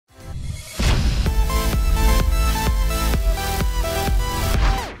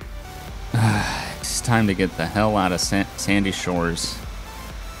time to get the hell out of Sandy Shores.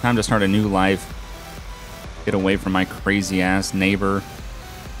 Time to start a new life. Get away from my crazy ass neighbor.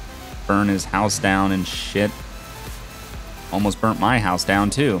 Burn his house down and shit. Almost burnt my house down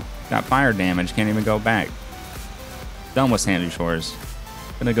too. Got fire damage, can't even go back. Done with Sandy Shores.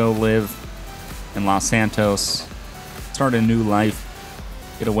 Gonna go live in Los Santos. Start a new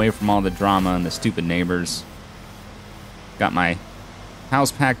life. Get away from all the drama and the stupid neighbors. Got my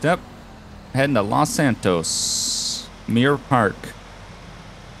house packed up. Heading to Los Santos. Mirror Park.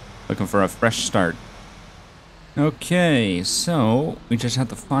 Looking for a fresh start. Okay, so we just have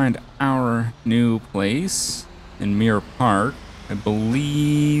to find our new place in Mirror Park. I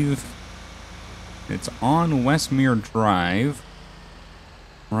believe it's on Westmere Drive.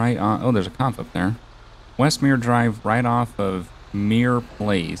 Right on, oh, there's a cop up there. Westmere Drive, right off of Mirror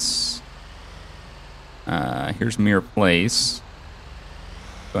Place. Here's Mirror Place.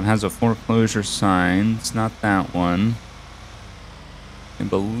 So it has a foreclosure sign. It's not that one. I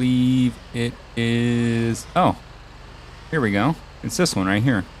believe it is... Oh, here we go. It's this one right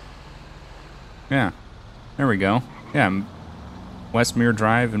here. Yeah, there we go. Yeah, Westmere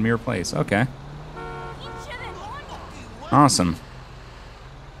Drive and Mirror Place. Okay. Awesome.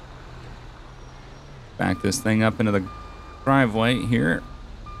 Back this thing up into the driveway here.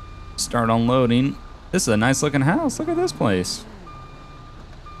 Start unloading. This is a nice looking house. Look at this place.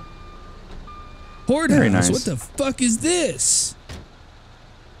 Whorehouse, nice. What the fuck is this?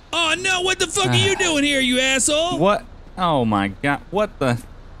 Oh no, what the fuck are you doing here, you asshole? What? Oh my god. What the?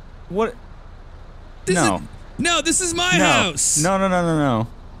 What? No. No, this is my house. No.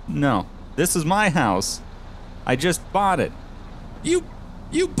 This is my house. I just bought it. You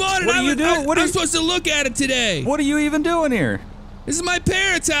bought it. What are you doing? I'm supposed to look at it today. What are you even doing here? This is my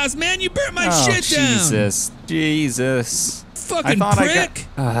parents' house, man. You burnt my shit down. Jesus. Fucking prick.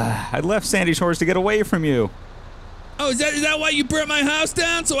 I left Sandy Shores to get away from you. Oh, is that why you burnt my house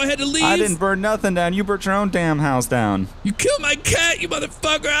down? So I had to leave? I didn't burn nothing down. You burnt your own damn house down. You killed my cat, you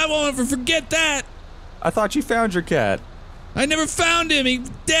motherfucker. I won't ever forget that. I thought you found your cat. I never found him. He's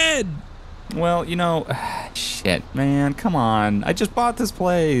dead. Well, you know, shit, man. Come on. I just bought this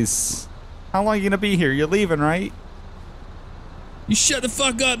place. How long are you gonna be here? You're leaving, right? You shut the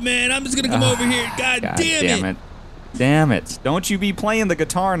fuck up, man. I'm just gonna come over here. God damn it. Damn it. Don't you be playing the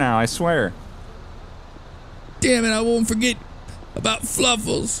guitar now, I swear. Damn it, I won't forget about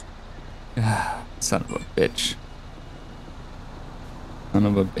Fluffles. Son of a bitch. Son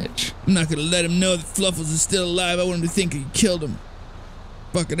of a bitch. I'm not gonna let him know that Fluffles is still alive. I want him to think he killed him.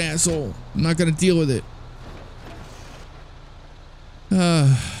 Fucking asshole. I'm not gonna deal with it.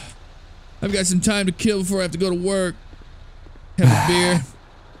 I've got some time to kill before I have to go to work. Have a beer.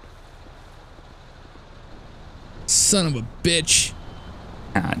 Son of a bitch.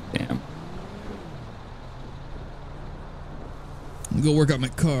 God damn. I'm gonna go work out my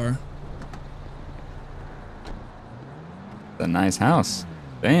car. It's a nice house.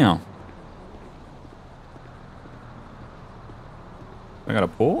 Damn. I got a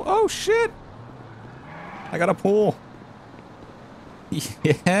pool? Oh shit! I got a pool.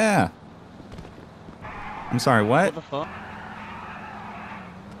 Yeah. I'm sorry, what? What the fuck?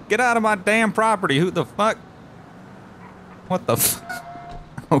 Get out of my damn property. Who the fuck? What the fuck?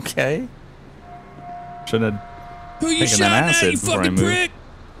 Okay. Should have Who you taken shot that at, acid you before I fucking moved. prick?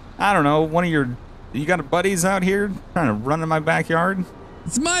 I don't know. One of your... You got buddies out here trying to run in my backyard?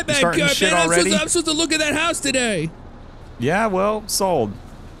 It's my starting backyard, shit man. already? I'm supposed to look at that house today. Yeah, well, sold.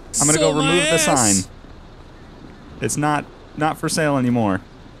 I'm gonna Sold go my remove the ass. sign. It's not for sale anymore.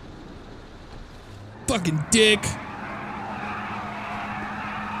 Fucking dick.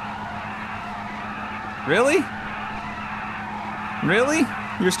 Really? Really?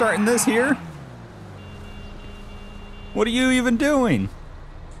 You're starting this here? What are you even doing?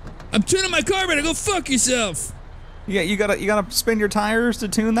 I'm tuning my carburetor. Go fuck yourself. You gotta spin your tires to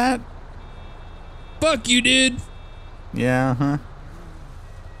tune that? Fuck you, dude. Yeah, huh?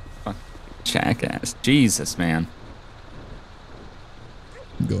 Fuck, jackass. Jesus, man.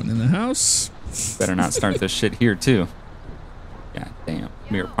 I'm going in the house. Better not start this shit here, too. God damn.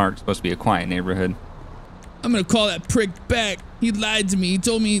 Mirror Park's supposed to be a quiet neighborhood. I'm gonna call that prick back. He lied to me. He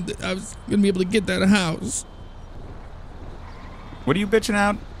told me that I was gonna be able to get that house. What are you bitching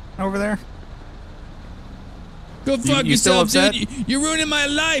out over there? Go fuck you still yourself, upset? dude. You're ruining my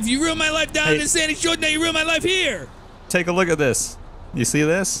life. You ruined my life down in Sandy Shores. Now you ruined my life here. Take a look at this. You see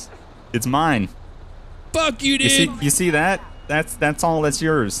this? It's mine. Fuck you, dude. You see that? That's all that's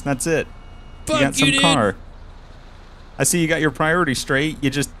yours. That's it. Fuck you got some dude. car. I see you got your priorities straight.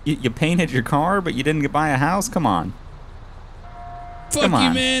 You painted your car, but you didn't buy a house? Come on. Fuck Come you,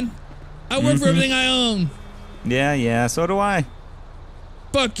 on. man. I work for everything I own. Yeah, so do I.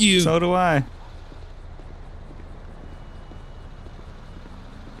 Fuck you. So do I.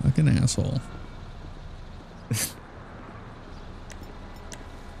 Fucking asshole.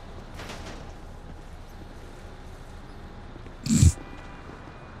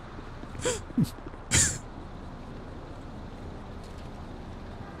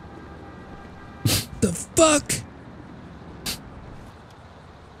 The fuck?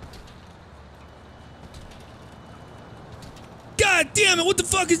 God damn it, what the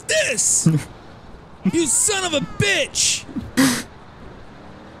fuck is this? You son of a bitch!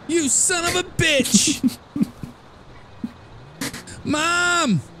 You son of a bitch!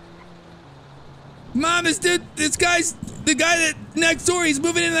 Mom! Mom, this guy's the guy that next door, he's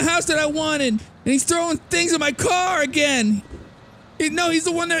moving into the house that I wanted, and he's throwing things in my car again. He's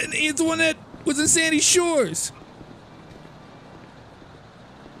the one that was in Sandy Shores.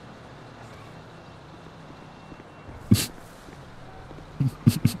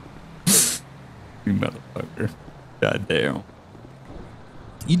 You motherfucker. God damn.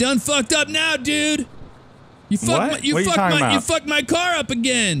 You done fucked up now, dude. You fucked my car up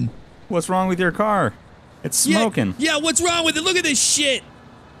again. What's wrong with your car? It's smoking. Yeah, what's wrong with it? Look at this shit.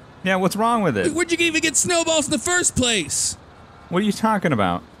 Yeah, what's wrong with it? Where'd you even get snowballs in the first place? What are you talking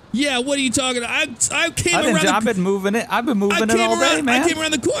about? Yeah, what are you talking about? I've been moving it. I've been moving it all day, man. I came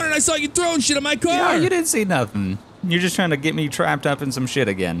around the corner and I saw you throwing shit in my car. Yeah, you didn't see nothing. You're just trying to get me trapped up in some shit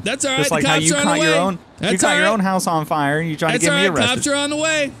again. That's all right. Just like how you caught your own, your own house on fire and you trying to get me arrested. Cops are on the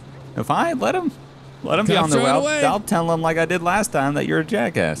way. Fine, let them be on their way. I'll tell them like I did last time that you're a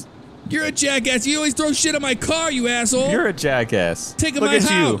jackass. You're a jackass. You always throw shit in my car, you asshole. You're a jackass. Taking my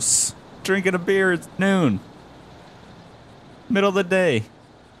house. You, drinking a beer at noon. Middle of the day.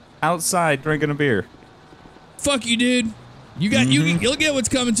 Outside drinking a beer. Fuck you, dude. You'll get what's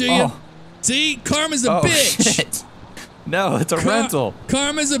coming to you. See? Karma's a bitch. Shit. No, it's a rental.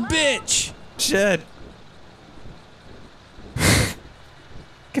 Karma's a bitch. Shit.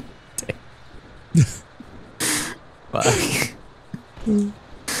 God damn. Fuck.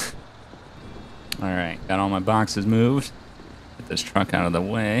 Alright, got all my boxes moved. Get this truck out of the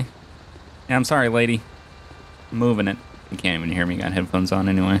way. Yeah, I'm sorry, lady. I'm moving it. You can't even hear me. Got headphones on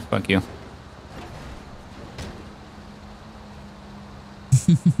anyway. Fuck you.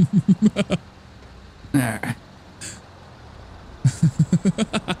 Alright.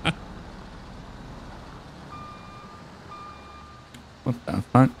 What the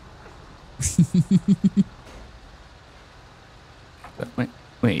fuck?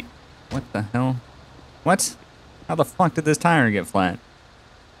 Wait. What the hell? What? How the fuck did this tire get flat?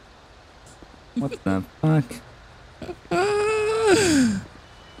 What the fuck?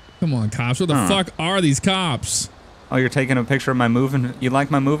 Come on, cops. What the fuck are these cops? Oh, you're taking a picture of my moving... You like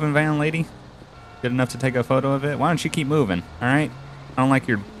my moving van, lady? Good enough to take a photo of it? Why don't you keep moving, alright? I don't like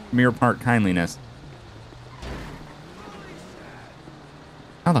your mere part kindliness.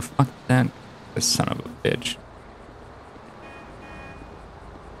 How the fuck did that... This son of a bitch.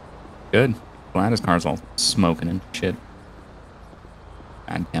 Good. Glad his car's all smoking and shit.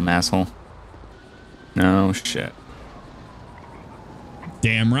 Goddamn asshole. No shit.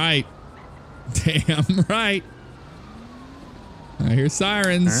 Damn right. Damn right. I hear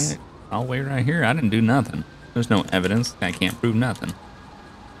sirens. All right. I'll wait right here. I didn't do nothing. There's no evidence. I can't prove nothing.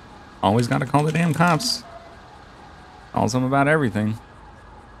 Always got to call the damn cops. Calls them about everything.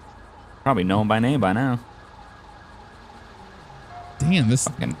 Probably know them by name by now. Damn, this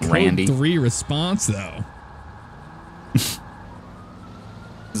fucking Randy. Code 3 response, though. This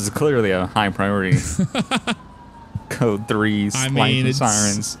is clearly a high priority. Code 3,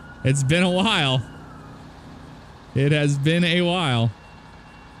 sirens. It's been a while. It has been a while.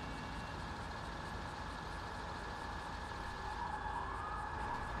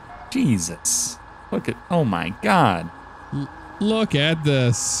 Jesus. Look at... Oh, my God. Look at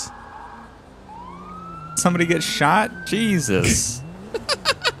this. Somebody get shot? Jesus.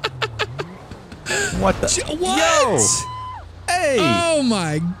 What the... What? Yo! Hey! Oh,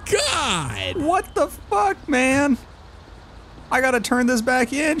 my God. What the fuck, man? I gotta turn this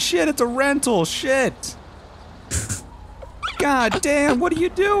back in. Shit, it's a rental. Shit. God damn, what are you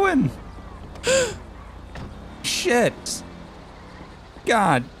doing? Shit.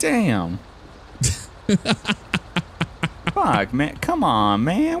 God damn. Fuck, man. Come on,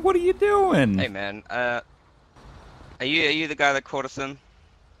 man. What are you doing? Hey, man. Are you the guy that caught us in?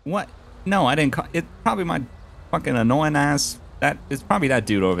 What? No, I didn't call. It's probably my fucking annoying ass. It's probably that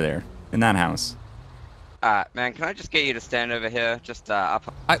dude over there in that house. Man, can I just get you to stand over here, just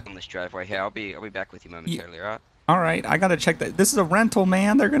up on this driveway here? I'll be back with you momentarily, alright? All right, I gotta check that. This is a rental,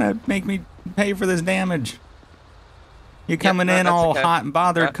 man. They're gonna make me pay for this damage. You coming in all hot and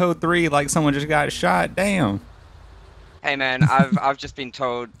bothered, code 3, like someone just got shot. Damn. Hey man, I've just been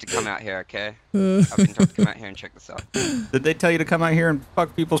told to come out here, okay? I've been told to come out here and check this out. Did they tell you to come out here and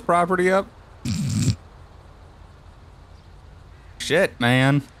fuck people's property up? Shit,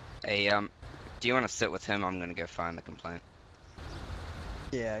 man. Hey, do you want to sit with him? I'm gonna go find the complaint.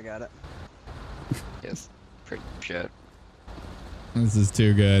 Yeah, I got it. Yes, pretty shit. This is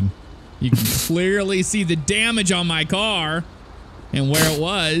too good. You can clearly see the damage on my car and where it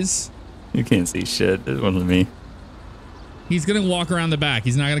was. You can't see shit. It wasn't me. He's gonna walk around the back.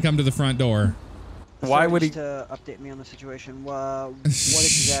 He's not gonna come to the front door. Why would he? To update me on the situation, what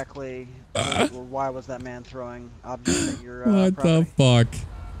exactly? Why was that man throwing objects at your what property? the fuck?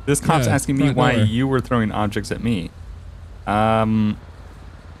 This cop's asking me why you were throwing objects at me.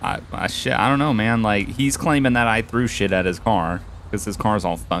 Shit, I don't know, man. Like, he's claiming that I threw shit at his car because his car's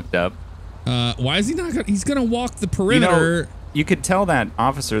all fucked up. Why is he not gonna? He's gonna walk the perimeter. You know, you could tell that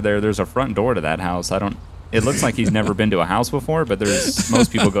officer there's a front door to that house. It looks like he's never been to a house before, but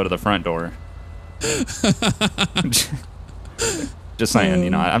most people go to the front door. Just saying, you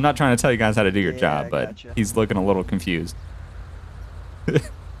know, I'm not trying to tell you guys how to do your job, but gotcha. He's looking a little confused.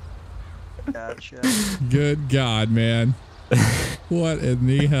 Gotcha. Good God, man. What in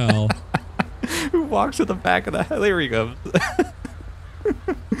the hell? Who walks to the back of the house? There he goes.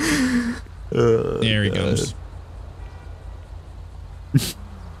 There he goes.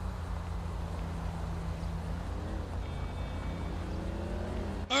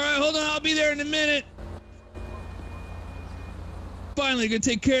 Alright, hold on. I'll be there in a minute. Finally gonna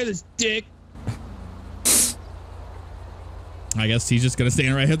take care of this dick. I guess he's just gonna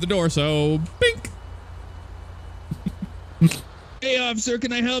stand right at the door, so bink. Hey officer,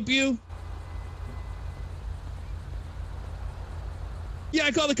 can I help you? Yeah,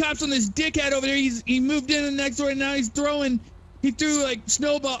 I called the cops on this dickhead over there. He moved in the next door and now he threw like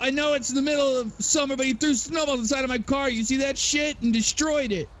snowball. I know it's in the middle of summer, but he threw snowballs inside of my car. You see that shit? And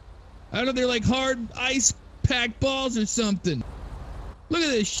destroyed it. I don't know if they're like hard ice packed balls or something. Look at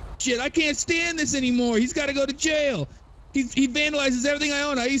this shit. I can't stand this anymore. He's got to go to jail. He vandalizes everything I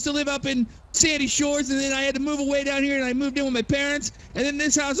own. I used to live up in Sandy Shores, and then I had to move away down here, and I moved in with my parents. And then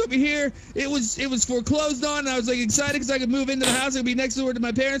this house over here, it was foreclosed on. And I was like excited because I could move into the house and be next door to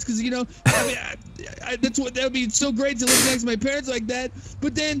my parents, because you know, I mean, that would be so great to live next to my parents like that.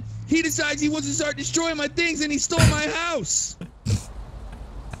 But then he decides he wants to start destroying my things, and he stole my house.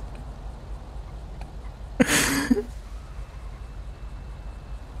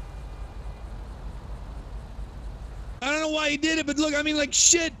 I don't know why he did it, but look, I mean, like,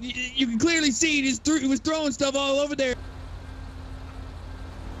 shit, you can clearly see he was throwing stuff all over there.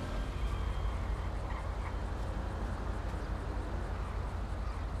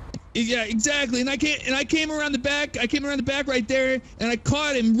 Yeah, exactly. And I came around the back. I came around the back right there, and I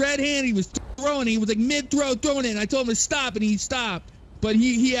caught him red-handed. He was throwing. He was like mid-throw throwing it. And I told him to stop, and he stopped. But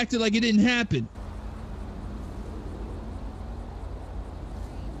he acted like it didn't happen.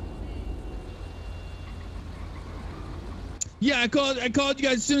 Yeah, I called you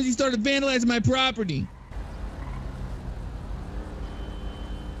guys as soon as he started vandalizing my property.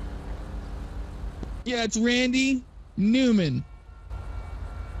 Yeah, it's Randy Newman.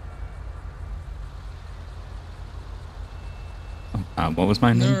 What was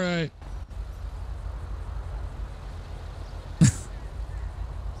my name? All right.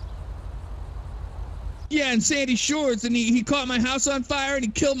 Yeah, in Sandy Shores, and he caught my house on fire and he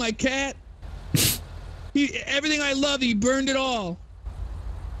killed my cat. Everything I love, he burned it all.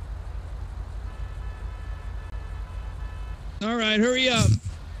 All right, hurry up.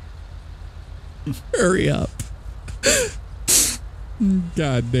 Hurry up.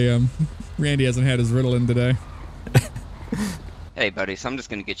 God damn. Randy hasn't had his Ritalin today. Hey, buddy, so I'm just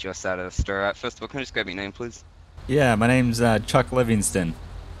gonna get you us out of the store. First of all, can I just grab your name, please? Yeah, my name's Chuck Livingston.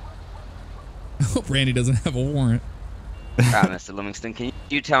 I hope Randy doesn't have a warrant. Alright, Mr. Livingston, can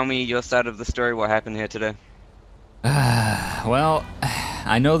you tell me your side of the story, what happened here today? Well,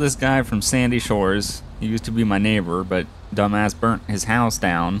 I know this guy from Sandy Shores. He used to be my neighbor, but dumbass burnt his house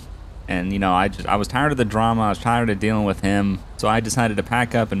down. And, you know, I was tired of the drama. I was tired of dealing with him. So I decided to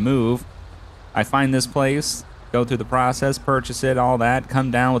pack up and move. I find this place, go through the process, purchase it, all that,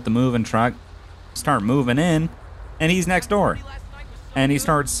 come down with the moving truck, start moving in, and he's next door. And he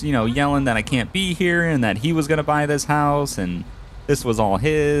starts, you know, yelling that I can't be here and that he was going to buy this house and this was all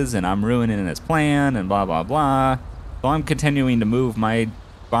his and I'm ruining his plan and blah, blah, blah. So I'm continuing to move my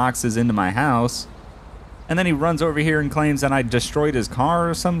boxes into my house. And then he runs over here and claims that I destroyed his car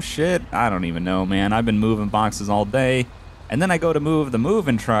or some shit. I don't even know, man. I've been moving boxes all day. And then I go to move the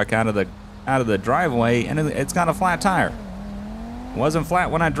moving truck out of the driveway, and it's got a flat tire. It wasn't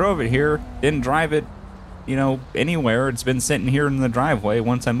flat when I drove it here. Didn't drive it, you know, anywhere. It's been sitting here in the driveway.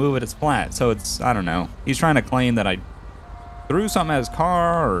 Once I move it, it's flat. So it's, I don't know. He's trying to claim that I threw something at his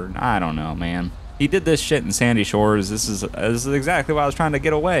car, or I don't know, man. He did this shit in Sandy Shores. This is exactly why I was trying to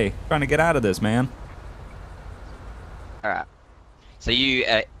get away. Trying to get out of this, man. Alright. So you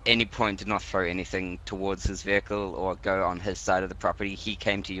at any point did not throw anything towards his vehicle or go on his side of the property. He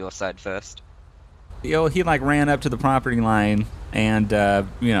came to your side first. You know, he like ran up to the property line and,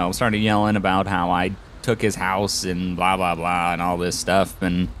 you know, started yelling about how I took his house and blah, blah, blah and all this stuff.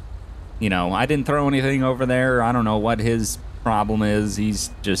 And, you know, I didn't throw anything over there. I don't know what his problem is.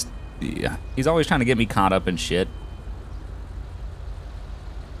 He's just, yeah, he's always trying to get me caught up in shit.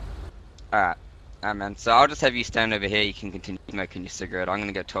 Alright. Alright, man. So I'll just have you stand over here. You can continue smoking your cigarette. I'm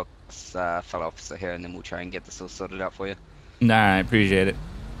gonna go talk to this fellow officer here, and then we'll try and get this all sorted out for you. Nah, I appreciate it.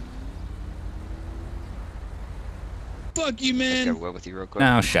 Fuck you, man. Let's go word with you real quick.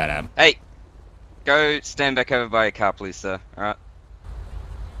 No, shut up. Hey, go stand back over by your car, please, sir. Alright.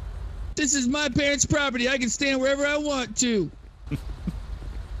 This is my parents' property. I can stand wherever I want to.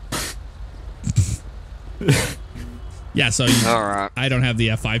 Yeah, so I don't have the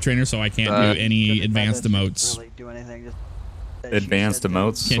F5 trainer, so I can't do any advanced emotes. Really do anything, just Advanced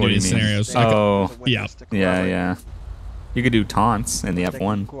emotes? Can't What do do any you mean? scenarios. Oh, Yeah. yeah, yeah. You could do taunts in the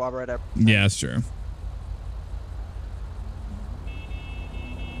F1. Yeah, that's true.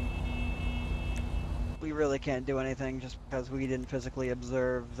 We really can't do anything just because we didn't physically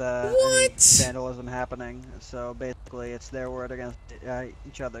observe any What? vandalism happening. So basically, it's their word against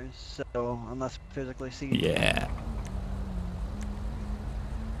each other's. So unless we physically see. Yeah.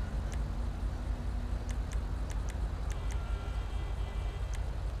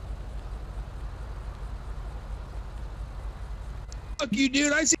 Fuck you,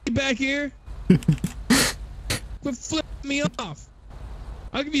 dude. I see you back here. Quit flipping me off.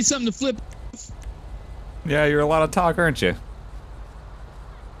 I'll give you something to flip off. Yeah, you're a lot of talk, aren't you?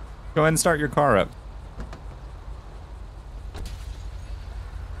 Go ahead and start your car up.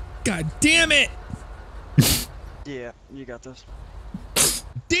 God damn it! Yeah, you got this.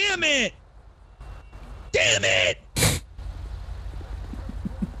 Damn it! Damn it!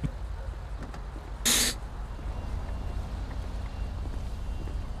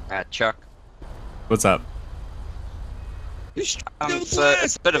 Chuck. What's up? So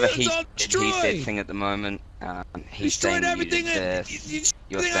it's a bit of a he said thing at the moment. He's saying everything you did this.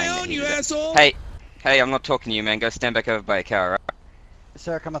 You're saying I own, that he you did that. asshole. Hey, I'm not talking to you, man. Go stand back over by your car, right?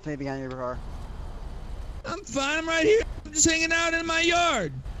 Sir, come with me behind your car. I'm fine. I'm right here. I'm just hanging out in my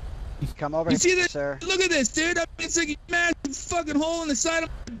yard. Come over You here, see this? sir. Look at this, dude. It's like a massive fucking hole in the side of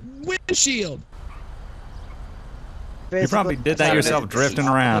my windshield. You probably did that yourself, drifting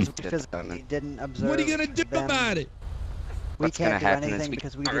around. We didn't observe. What are you gonna do about it? We What's gonna can't do happen is anything we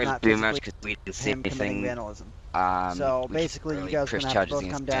because we can't did really not do much physically because we didn't see him committing anything. vandalism. We So can basically, you really guys are press gonna have to charges both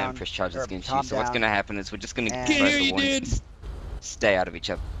against come them, down. press charges or against you. calm So what's down. gonna happen is we're just gonna And- both Can't hear the you, ones dude. stay out of each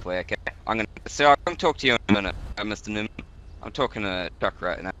other's way, okay? So I'll come talk to you in a minute, Mr. Newman. I'm talking to Chuck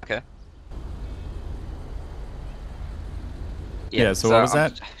right now, okay? Yeah, so what was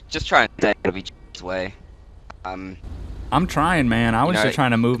I'm that? Just try and stay out of each other's way. I'm trying, man. I was know, just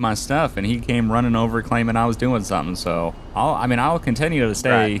trying to move my stuff, and he came running over claiming I was doing something. So I'll continue to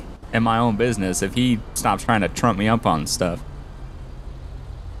stay in my own business if he stops trying to trump me up on stuff.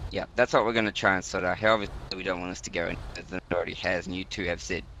 Yeah, that's what we're going to try and sort out. However, we don't want us to go in as it already has, and you two have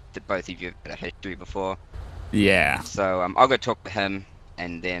said that both of you have had a history before. Yeah. So I'll go talk to him,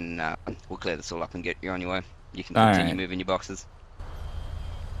 and then we'll clear this all up and get you on your way. You can continue moving your boxes.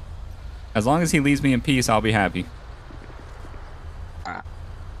 As long as he leaves me in peace, I'll be happy.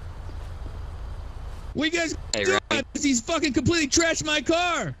 What you guys Hey, doing? Ryan. He's fucking completely trashed my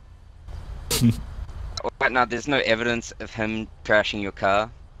car. Right now, there's no evidence of him trashing your car.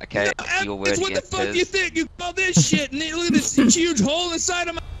 Okay, No, it's your word what the against fuck his. do you think? You call this shit, and then look at this huge hole in the side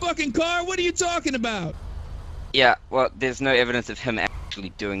of my fucking car? What are you talking about? Yeah, well, there's no evidence of him actually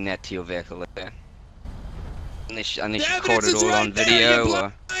doing that to your vehicle, there. Unless The you caught evidence it is all right on there, video, you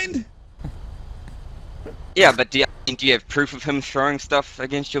or blind. yeah, but do you have proof of him throwing stuff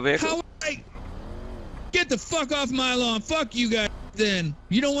against your vehicle? How I get the fuck off my lawn? Fuck you guys. Then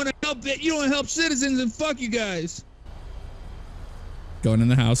you don't want to help it. You don't want to help citizens, and fuck you guys. Going in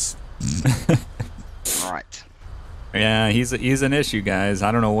the house. Right. Yeah, he's an issue, guys.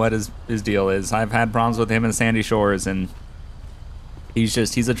 I don't know what his deal is. I've had problems with him in Sandy Shores, and he's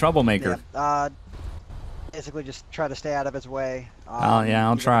a troublemaker. Yeah, basically just try to stay out of his way. Oh yeah,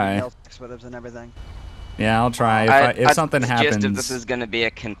 I'll try. Expletives and everything. Yeah, I'll try. If something happens, if this is going to be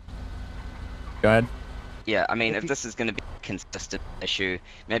a go ahead. Yeah, I mean, if this is going to be a consistent issue,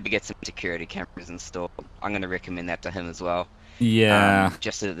 maybe get some security cameras installed. I'm going to recommend that to him as well. Yeah.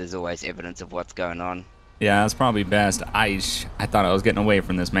 Just so that there's always evidence of what's going on. Yeah, that's probably best. I thought I was getting away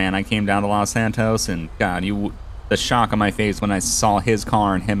from this, man. I came down to Los Santos, and God, the shock on my face when I saw his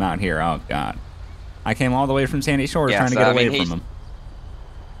car and him out here. Oh God, I came all the way from Sandy Shores trying to get away from him.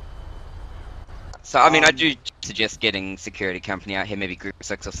 So I mean, I do suggest getting security company out here, maybe Group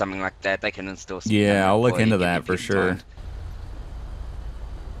 6 or something like that. They can install some. Yeah, I'll look into that for sure.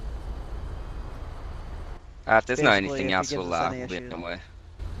 If there's not anything else, we'll let them away.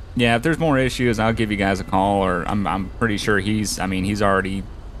 Yeah, if there's more issues, I'll give you guys a call, or I'm pretty sure he's already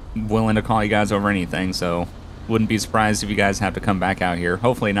willing to call you guys over anything, so wouldn't be surprised if you guys have to come back out here.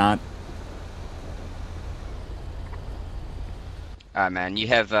 Hopefully not. Alright, man, you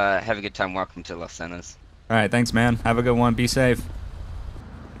have a good time. Welcome to Los Santos. Alright, thanks, man. Have a good one. Be safe.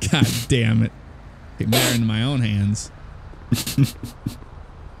 God damn it. Get matter into my own hands.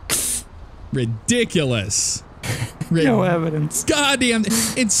 Ridiculous. No evidence. Goddamn!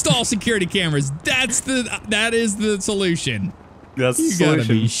 Install security cameras. That is the solution. That's the you solution.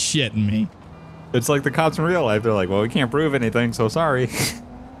 Gotta be shitting me. It's like the cops in real life. They're like, well, we can't prove anything, so sorry.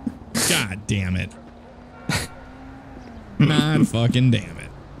 God damn it. God fucking damn it.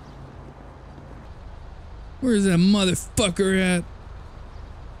 Where's that motherfucker at?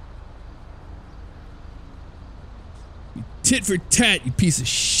 You tit for tat, you piece of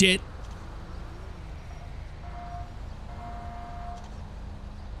shit.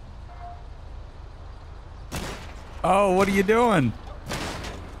 Oh, what are you doing?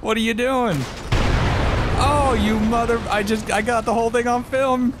 What are you doing? Oh, you mother... I got the whole thing on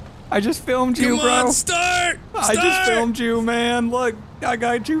film. I just filmed you, bro. Come on, start! I just filmed you, man. Look, I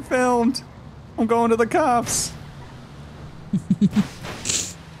got you filmed. I'm going to the cops.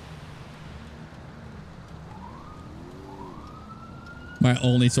 My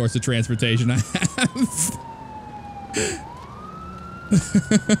only source of transportation I have.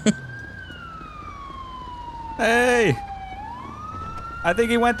 Hey! I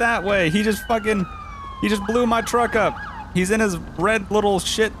think he went that way. He just blew my truck up. He's in his red little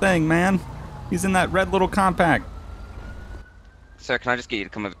shit thing, man. He's in that red little compact. Sir, can I just get you to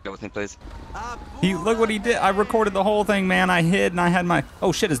come over with me, please? Look what he did. I recorded the whole thing, man. I hid and I had my...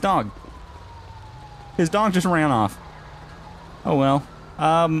 Oh shit, his dog. His dog just ran off. Oh well.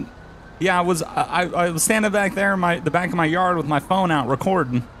 Yeah, I was standing back there in the back of my yard with my phone out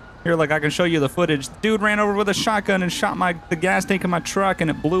recording. Here, look, I can show you the footage. Dude ran over with a shotgun and shot the gas tank in my truck, and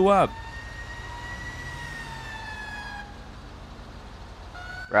it blew up.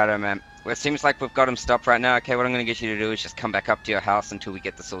 Righto, man. Well, it seems like we've got him stopped right now. Okay, what I'm going to get you to do is just come back up to your house until we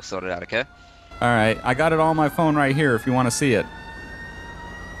get this all sorted out, okay? All right, I got it all on my phone right here if you want to see it.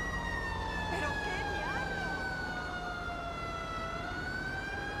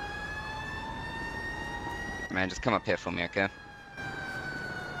 Man, just come up here for me, okay?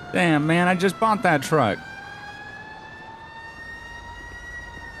 Damn, man, I just bought that truck.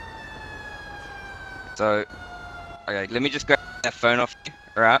 So, okay, let me just grab that phone off you,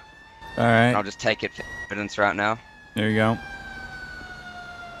 alright? Alright. I'll just take it for evidence right now. There you go.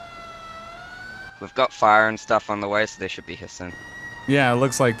 We've got fire and stuff on the way, so they should be here soon. Yeah, it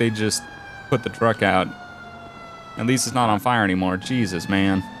looks like they just put the truck out. At least it's not on fire anymore. Jesus,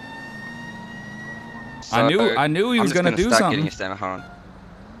 man. So, I knew he was gonna do something. Getting you stand hold on.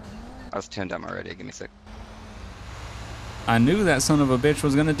 I was turned down my radio. Give me a sec. I knew that son of a bitch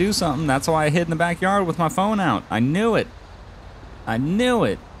was gonna do something. That's why I hid in the backyard with my phone out. I knew it. I knew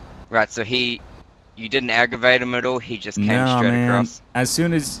it. Right. So you didn't aggravate him at all. He just came straight across. As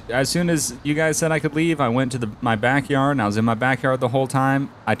soon as you guys said I could leave, I went to my backyard, and I was in my backyard the whole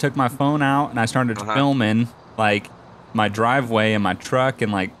time. I took my phone out and I started filming like my driveway and my truck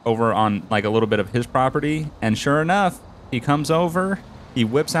and like over on like a little bit of his property. And sure enough, he comes over, he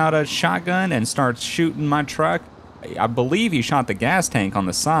whips out a shotgun and starts shooting my truck. I believe he shot the gas tank on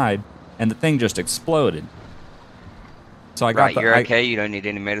the side, and the thing just exploded. So I got you're okay. You don't need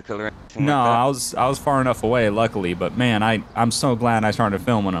any medical or anything. No, like that? I was far enough away, luckily. But man, I'm so glad I started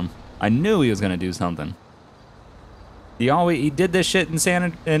filming him. I knew he was gonna do something. He did this shit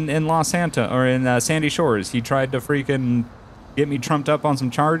in Los Santos or in Sandy Shores. He tried to freaking get me trumped up on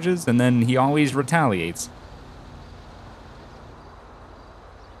some charges, and then he always retaliates.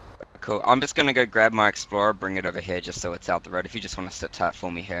 Cool. I'm just gonna go grab my Explorer, bring it over here, just so it's out the road. If you just want to sit tight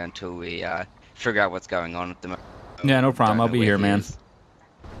for me here until we figure out what's going on at the moment. Yeah, no problem. I'll be here, man.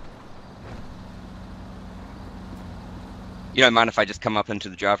 You don't mind if I just come up into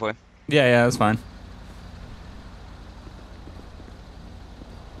the driveway? Yeah, yeah, that's fine.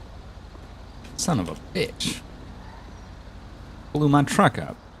 Son of a bitch. Blew my truck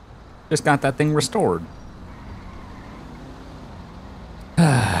up. Just got that thing restored.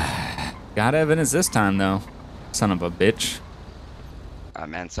 Got evidence this time, though. Son of a bitch. Alright,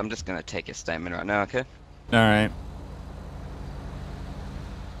 man, so I'm just gonna take your statement right now, okay? Alright.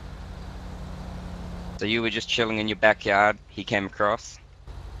 So you were just chilling in your backyard, he came across,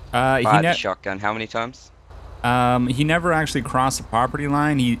 He fired the shotgun how many times? He never actually crossed the property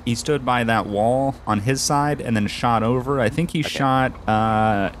line. He stood by that wall on his side and then shot over. I think he shot,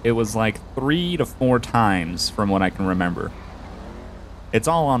 it was like 3 to 4 times from what I can remember. It's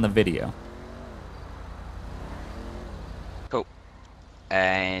all on the video. Cool.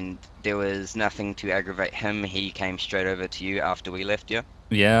 And there was nothing to aggravate him, he came straight over to you after we left you?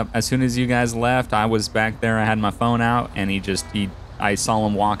 Yeah, as soon as you guys left, I was back there, I had my phone out, and I saw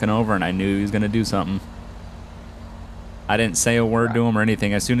him walking over and I knew he was gonna do something. I didn't say a word to him or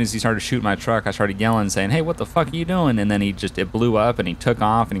anything. As soon as he started shooting my truck, I started yelling, saying, "Hey, what the fuck are you doing?" And then it blew up, and he took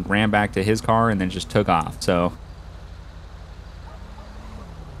off, and he ran back to his car, and then just took off. So.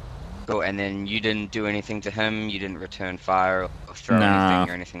 Cool. And then you didn't do anything to him. You didn't return fire or throw anything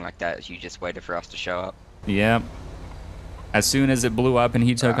or anything like that. You just waited for us to show up. Yep. As soon as it blew up and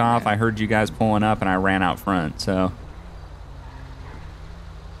he took off, I heard you guys pulling up, and I ran out front. So.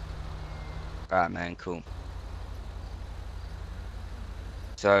 Alright, man. Cool.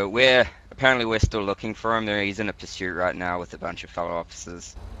 So apparently we're still looking for him. He's in a pursuit right now with a bunch of fellow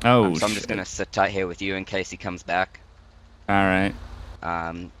officers. Oh, so I'm just gonna sit tight here with you in case he comes back. All right.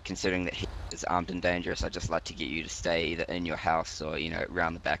 Considering that he is armed and dangerous, I'd just like to get you to stay either in your house or,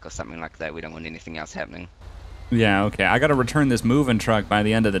 around the back or something like that. We don't want anything else happening. Yeah, okay. I gotta return this moving truck by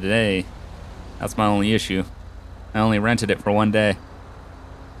the end of the day. That's my only issue. I only rented it for 1 day.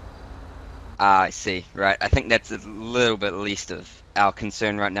 I see. Right. I think that's a little bit least of our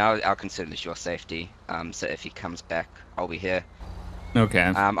concern right now. Our concern is your safety. So if he comes back, I'll be here. Okay.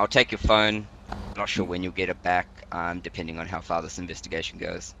 I'll take your phone. I'm not sure when you'll get it back, depending on how far this investigation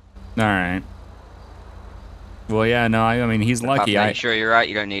goes. All right. Well, yeah, no, I mean, he's lucky. I'm sure you're right.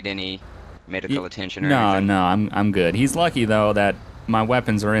 You don't need any medical attention or anything. No, I'm good. He's lucky, though, that my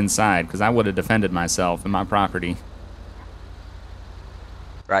weapons are inside, because I would have defended myself and my property.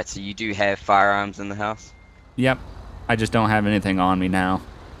 Right, so you do have firearms in the house? Yep. I just don't have anything on me now.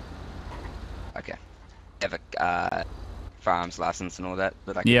 Okay. You have a firearms license and all that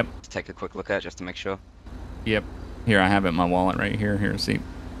I can take a quick look at just to make sure? Yep. Here, I have it in my wallet right here. Here, see.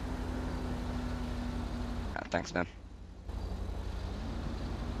 Thanks, man.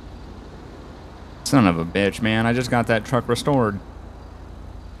 Son of a bitch, man. I just got that truck restored.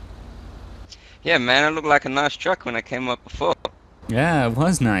 Yeah, man, it looked like a nice truck when I came up before. Yeah, it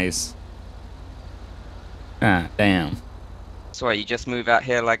was nice. Ah, damn. So what, you just moved out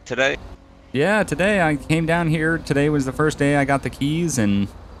here like today? Yeah, today I came down here. Today was the first day I got the keys, and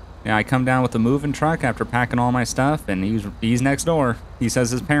I come down with the moving truck after packing all my stuff, and he's next door. He says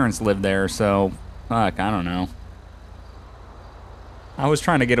his parents live there, so fuck, I don't know. I was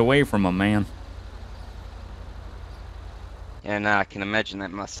trying to get away from him, man. Yeah, no, I can imagine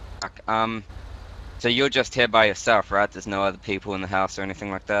that must suck. So you're just here by yourself, right? There's no other people in the house or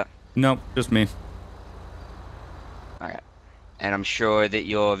anything like that? Nope, just me. Alright. And I'm sure that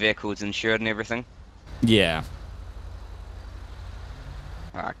your vehicle's insured and everything? Yeah.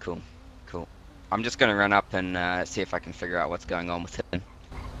 Alright, cool. Cool. I'm just gonna run up and see if I can figure out what's going on with him.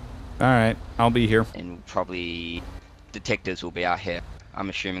 Alright, I'll be here. And probably detectives will be out here,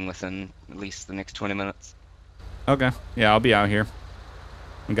 I'm assuming within at least the next 20 minutes. Okay, yeah, I'll be out here.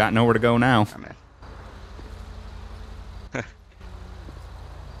 I got nowhere to go now. Oh, man.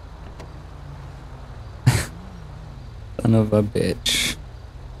 Son of a bitch.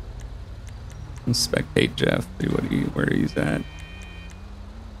 Spectate Jeff. See where he's at.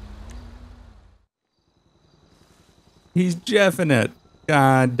 He's Jeffing it.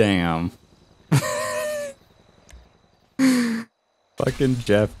 God damn. Fucking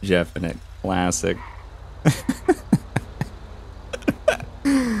Jeffing it. Classic.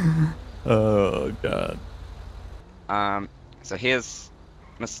 Oh god. So here's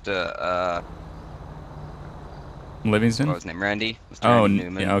Mr. Livingston? What was his name? Randy? Mr. Oh, Randy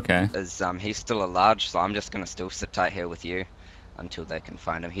Newman. yeah, okay. He's still at large, so I'm just gonna still sit tight here with you until they can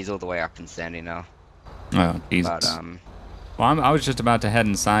find him. He's all the way up in Sandy now. Oh, Jesus. But, well, I was just about to head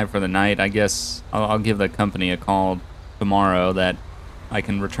inside for the night. I guess I'll give the company a call tomorrow that I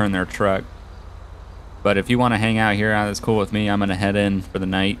can return their truck. But if you want to hang out here, that's cool with me. I'm going to head in for the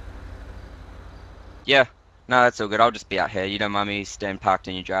night. yeah, No, that's all good. I'll just be out here. You don't mind me staying parked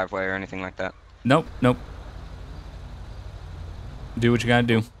in your driveway or anything like that? Nope, nope. Do what you gotta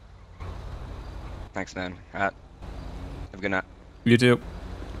do. Thanks, man. Alright. Have a good night. You too.